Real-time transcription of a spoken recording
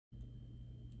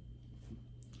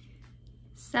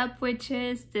Sup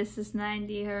witches, this is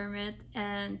 90 Hermit,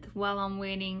 and while I'm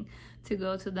waiting to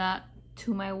go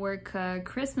to my work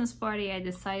Christmas party, I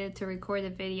decided to record a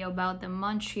video about the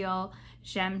Montreal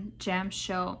Gem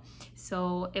Show.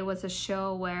 So it was a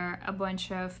show where a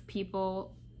bunch of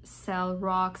people sell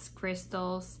rocks,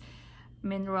 crystals,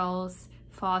 minerals,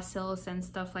 fossils, and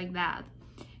stuff like that.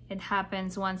 It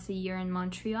happens once a year in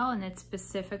Montreal, and it's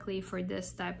specifically for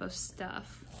this type of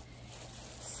stuff.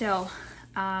 So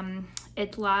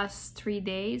it lasts 3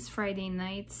 days, Friday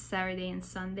night, Saturday and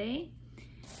Sunday,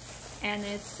 and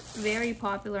it's very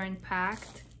popular and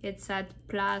packed. It's at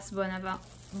Place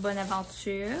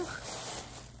Bonaventure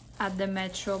at the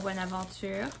Metro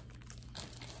Bonaventure,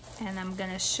 and I'm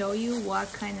gonna show you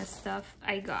what kind of stuff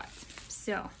I got.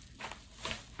 So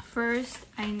first,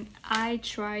 I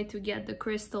try to get the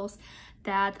crystals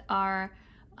that are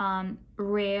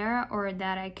rare or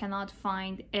that I cannot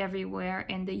find everywhere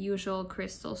in the usual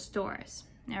crystal stores.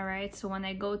 All right, so when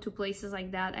I go to places like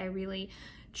that, I really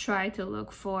try to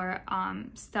look for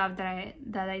stuff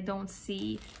that I don't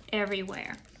see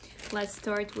everywhere. Let's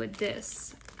start with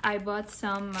this. I bought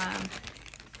some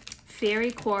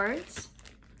fairy quartz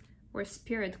or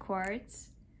spirit quartz,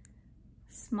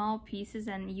 small pieces,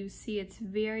 and you see it's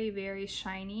very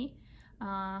shiny.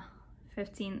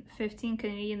 15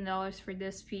 Canadian dollars for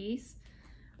this piece.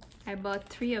 I bought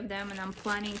 3 of them, and I'm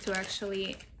planning to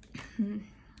actually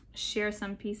share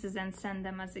some pieces and send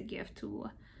them as a gift to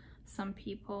some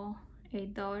people.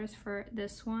 $8 for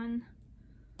this one,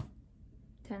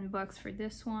 $10 for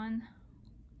this one,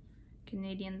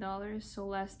 Canadian dollars, so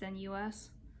less than US.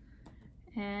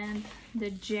 And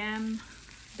the gem,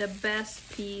 the best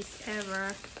piece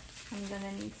ever. I'm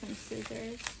gonna need some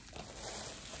scissors.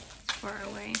 It's far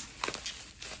away.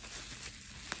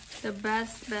 The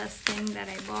best thing that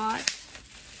I bought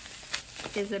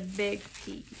is a big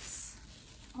piece.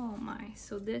 Oh my,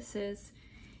 so this is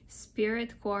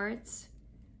spirit quartz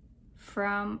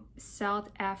from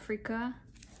South Africa,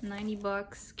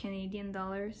 $90 Canadian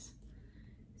dollars.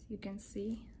 So you can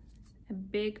see a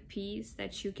big piece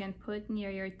that you can put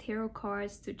near your tarot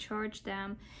cards to charge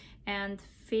them. And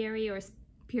fairy or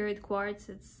spirit quartz,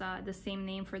 it's the same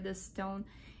name for this stone.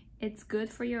 It's good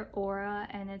for your aura,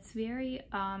 and it's very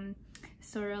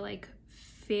sort of like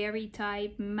fairy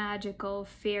type, magical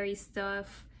fairy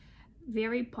stuff,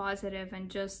 very positive, and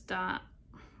just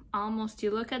almost,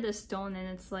 you look at the stone and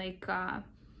it's like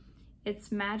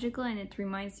it's magical, and it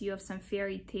reminds you of some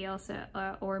fairy tales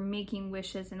or making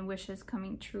wishes and wishes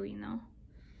coming true, you know.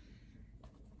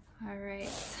 All right,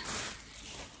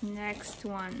 next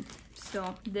one.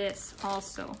 So this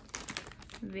also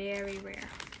very rare.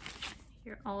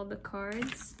 Here are all the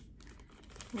cards.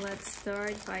 Let's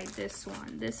start by this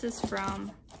one. This is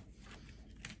from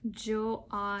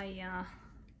Joaia.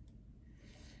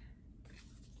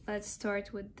 Let's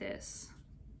start with this.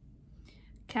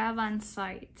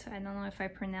 Cavansite. I don't know if I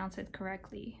pronounce it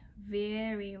correctly.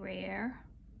 Very rare.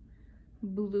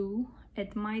 Blue.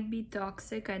 It might be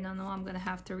toxic. I don't know. I'm gonna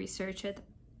have to research it.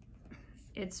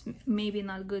 It's maybe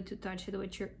not good to touch it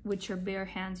with your bare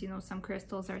hands. You know, some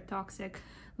crystals are toxic,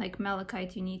 like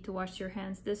malachite. You need to wash your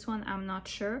hands. This one, I'm not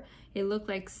sure. It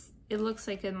looks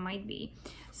like it might be,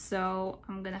 so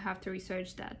I'm gonna have to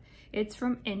research that. It's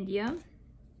from India,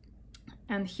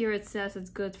 and here it says it's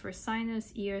good for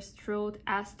sinus, ears, throat,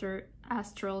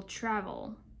 astral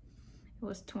travel. It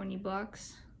was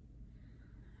 $20.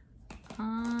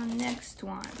 Next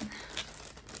one.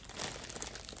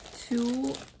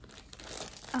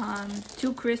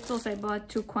 Two crystals. I bought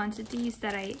 2 quantities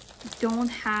that I don't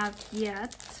have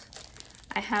yet.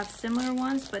 I have similar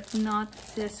ones, but not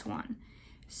this one.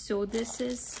 So this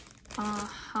is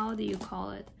how do you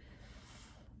call it?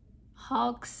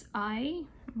 Hawk's eye.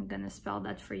 I'm gonna spell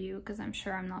that for you because I'm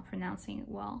sure I'm not pronouncing it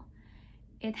well.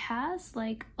 It has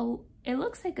like it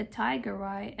looks like a tiger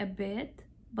eye a bit,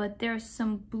 but there's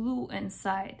some blue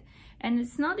inside, and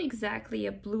it's not exactly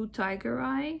a blue tiger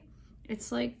eye.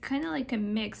 It's like kind of like a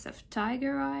mix of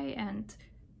tiger eye and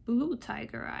blue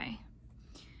tiger eye.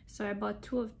 So I bought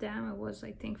 2 of them. It was,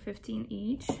 I think, 15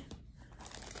 each.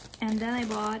 And then I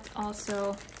bought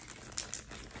also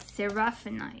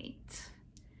seraphinite,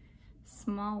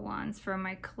 small ones for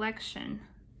my collection.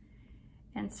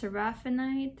 And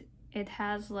seraphinite, it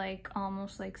has like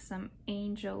almost like some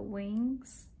angel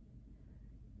wings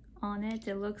on it.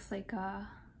 It looks like a,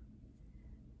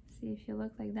 see if you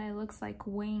look like that, it looks like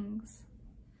wings.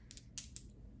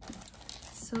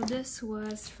 So this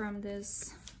was from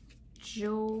this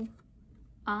Joaia.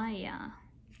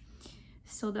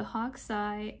 So the hawk's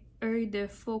eye, œil de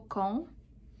faucon,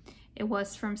 It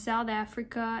was from South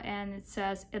Africa, and it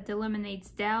says it eliminates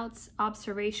doubts,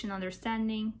 observation,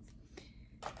 understanding.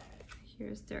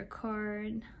 Here's their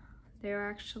card. They're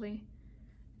actually,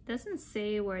 doesn't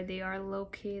say where they are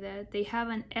located. They have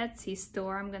an Etsy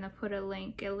store. I'm gonna put a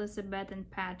link. Elizabeth and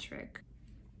Patrick.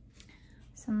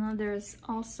 So now there's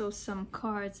also some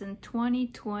cards. In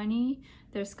 2020,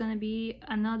 there's gonna be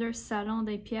another Salon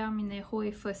des pierres minéraux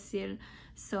et fossiles.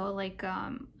 So like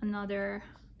another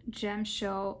gem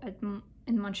show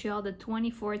in Montreal, the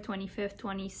 24th, 25th,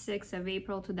 26th of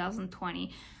April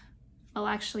 2020. Well,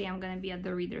 actually, I'm gonna be at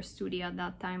the Reader Studio at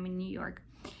that time in New York.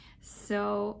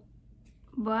 So,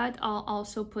 but I'll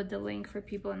also put the link for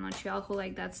people in Montreal who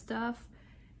like that stuff.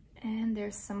 And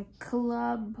there's some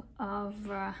club of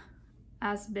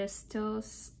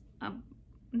asbestos.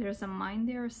 There's a mine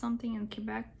there or something in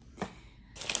Quebec.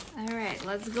 All right,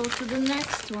 let's go to the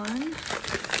next one.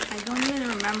 I don't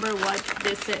even remember what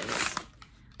this is.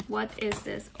 What is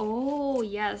this? Oh,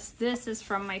 yes, this is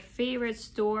from my favorite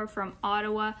store from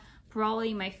Ottawa.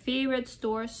 Probably my favorite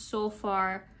store so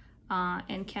far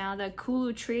in Canada.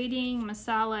 Kulu Trading,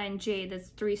 Masala, and Jade. That's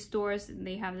 3 stores.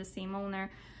 They have the same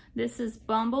owner. This is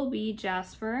Bumblebee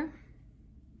Jasper.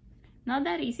 Not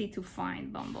that easy to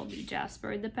find Bumblebee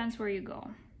Jasper. It depends where you go.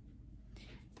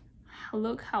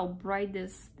 Look how bright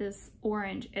this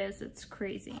orange is. It's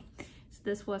crazy. So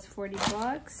this was 40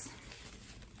 bucks.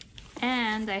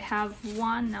 And I have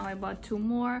one. Now I bought 2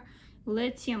 more.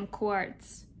 Lithium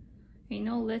quartz. You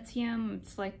know, lithium,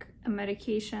 it's like a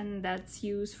medication that's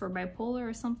used for bipolar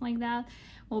or something like that.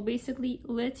 Well, basically,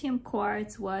 lithium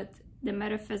quartz, what the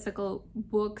metaphysical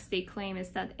books they claim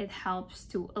is that it helps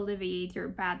to alleviate your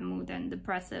bad mood and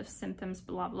depressive symptoms,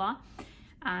 blah blah.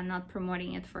 Not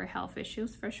promoting it for health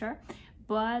issues for sure,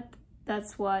 but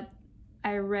that's what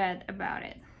I read about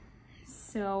it.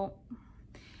 So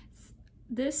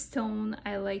this stone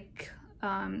I like.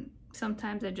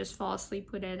 Sometimes I just fall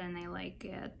asleep with it, and I like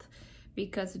it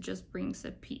because it just brings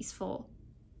a peaceful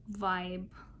vibe.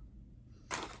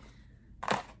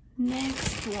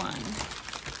 Next one.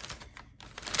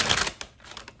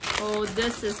 Oh,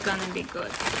 this is gonna be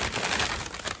good.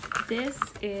 This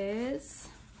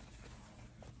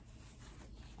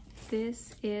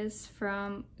is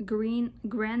from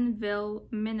Grenville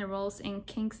Minerals in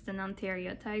Kingston,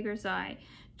 Ontario. Tiger's Eye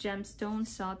gemstone,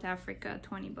 South Africa,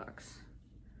 20 bucks.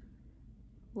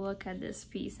 Look at this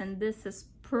piece, and this is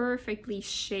perfectly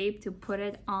shaped to put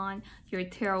it on your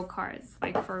tarot cards,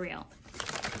 like for real.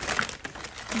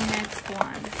 Next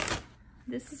one.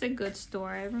 This is a good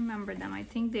store. I remember them. I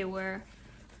think they were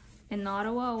in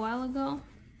Ottawa a while ago.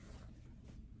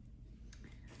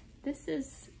 This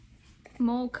is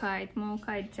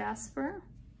Malachite Jasper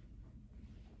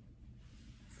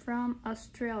from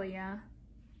Australia.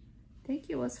 I think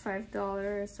it was $5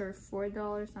 or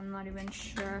 $4. I'm not even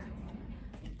sure.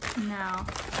 Now,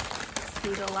 let's see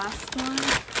the last one in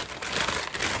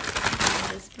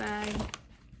this bag.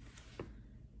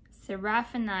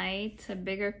 Seraphinite, a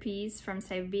bigger piece from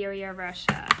Siberia,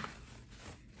 Russia.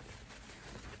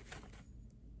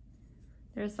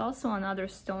 There's also another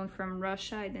stone from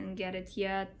Russia. I didn't get it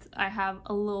yet. I have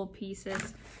a little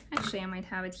pieces. Actually, I might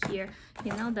have it here.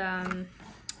 You know the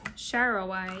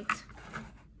Charoite.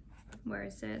 Where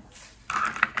is it?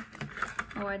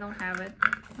 Oh, I don't have it.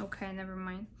 Okay, never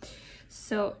mind.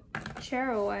 So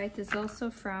Charoite is also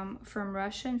from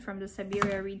Russia and from the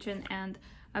Siberia region, and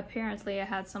apparently I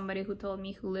had somebody who told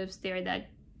me who lives there that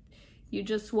you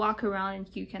just walk around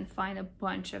and you can find a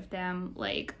bunch of them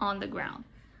like on the ground.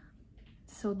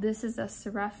 So this is a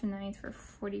Seraphinite for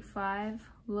 45.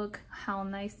 Look how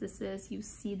nice this is. You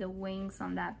see the wings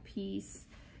on that piece.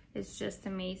 It's just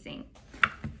amazing.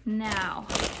 Now,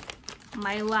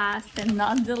 my last and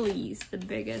not the least, the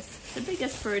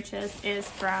biggest purchase is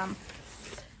from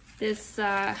this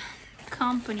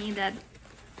company that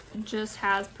just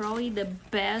has probably the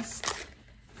best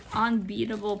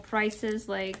unbeatable prices,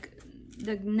 like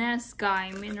the Gneiss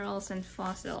guy, minerals and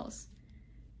fossils.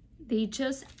 They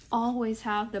just always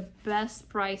have the best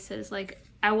prices. Like,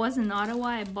 I was in Ottawa,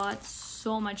 I bought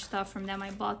so much stuff from them. I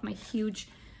bought my huge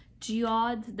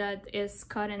geode that is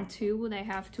cut in 2. I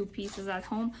have 2 pieces at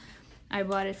home. I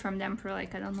bought it from them for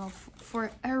like, I don't know,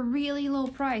 for a really low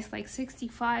price, like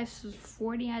 65,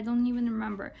 40, I don't even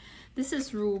remember. This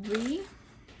is ruby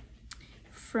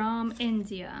from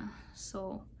India.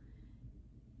 So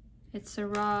it's a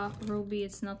raw ruby.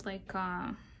 It's not like,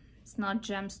 it's not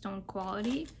gemstone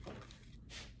quality,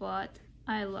 but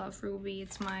I love ruby.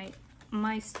 It's my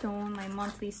stone, my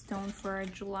monthly stone for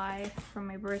July, for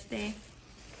my birthday.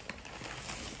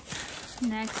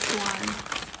 Next one,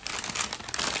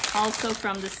 also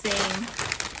from the same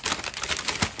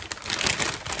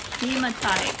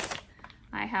hematite.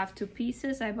 I have 2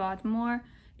 pieces. I bought more.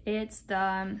 It's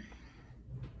the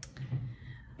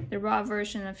raw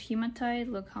version of hematite.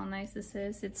 Look how nice this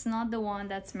is. It's not the one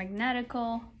that's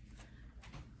magnetical.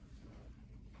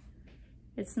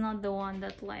 It's not the one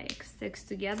that like sticks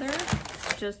together.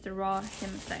 It's just the raw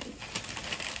hematite.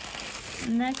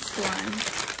 Next one.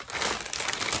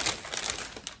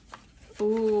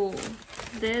 Ooh,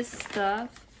 this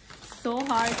stuff, so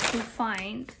hard to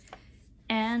find,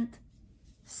 and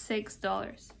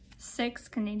 $6. 6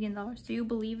 Canadian dollars. Do you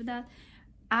believe that?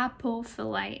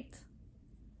 Apophyllite.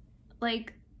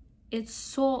 Like, it's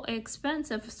so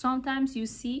expensive. Sometimes you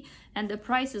see, and the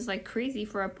price is like crazy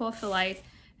for apophyllite.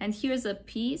 And here's a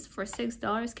piece for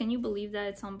 $6. Can you believe that?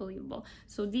 It's unbelievable.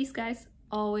 So these guys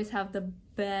always have the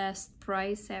best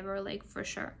price ever, like for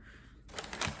sure.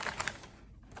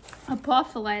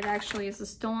 Apophyllite actually is a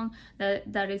stone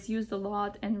that is used a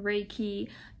lot in Reiki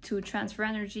to transfer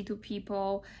energy to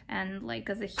people and like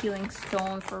as a healing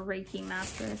stone for Reiki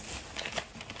masters.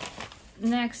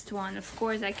 Next one, of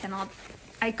course, I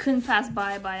couldn't pass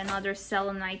by another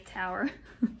selenite tower.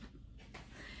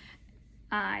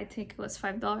 I think it was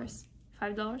 $5.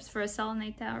 $5 for a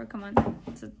selenite tower. Come on,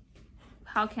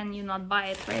 how can you not buy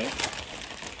it, right?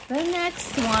 The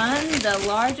next one, the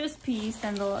largest piece,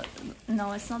 and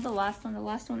no, it's not the last one. The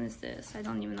last one is this. I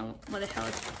don't even know what the hell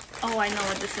it's. Oh, I know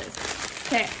what this is.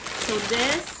 Okay, so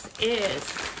this is,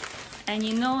 and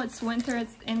you know it's winter.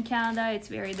 It's in Canada. It's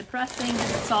very depressing, and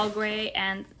it's all gray,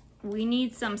 and we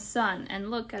need some sun.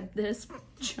 And look at this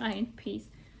giant piece.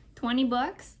 20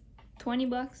 bucks. 20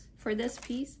 bucks for this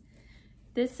piece.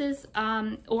 This is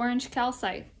orange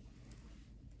calcite.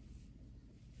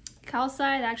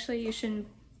 Calcite, actually, you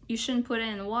shouldn't put it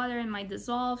in water. It might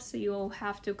dissolve, so you'll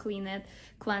have to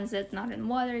cleanse it not in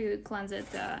water. You cleanse it.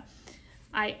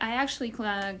 I actually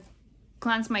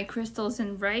cleanse my crystals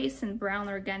in rice, and brown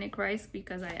organic rice,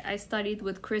 because I studied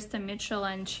with Krista Mitchell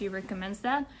and she recommends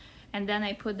that. And then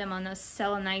I put them on a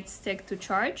selenite stick to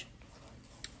charge.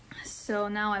 So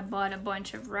now I bought a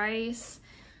bunch of rice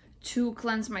to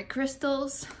cleanse my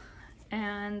crystals,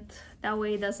 and that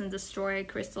way it doesn't destroy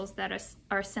crystals that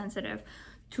are sensitive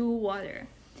to water.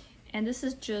 And this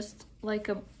is just like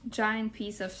a giant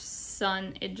piece of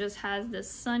sun. It just has the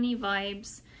sunny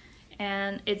vibes,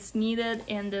 and it's needed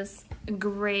in this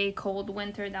gray cold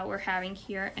winter that we're having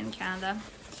here in Canada.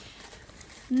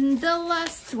 The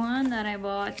last one that I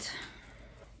bought,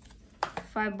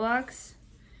 $5,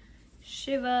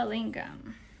 Shiva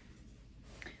Lingam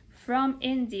from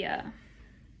India.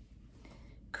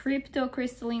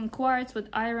 Cryptocrystalline quartz with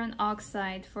iron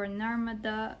oxide for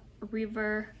Narmada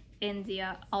River,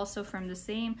 India, also from the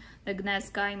same, the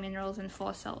Gneiss Minerals and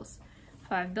Fossils.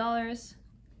 $5.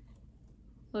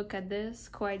 Look at this,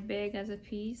 quite big as a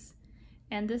piece.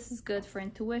 And this is good for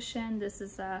intuition. This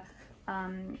is a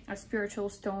spiritual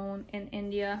stone in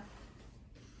India.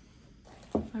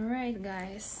 All right,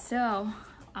 guys, so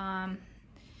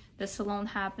the Salon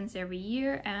happens every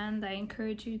year, and I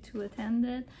encourage you to attend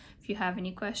it. If you have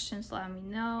any questions, let me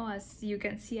know. As you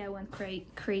can see, I went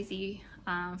crazy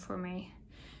for my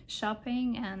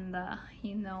shopping, and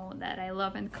you know that I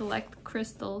love and collect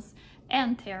crystals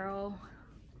and tarot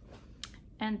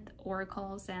and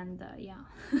oracles, and yeah.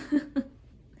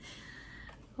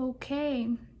 Okay,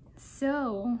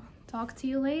 so talk to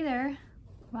you later.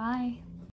 Bye.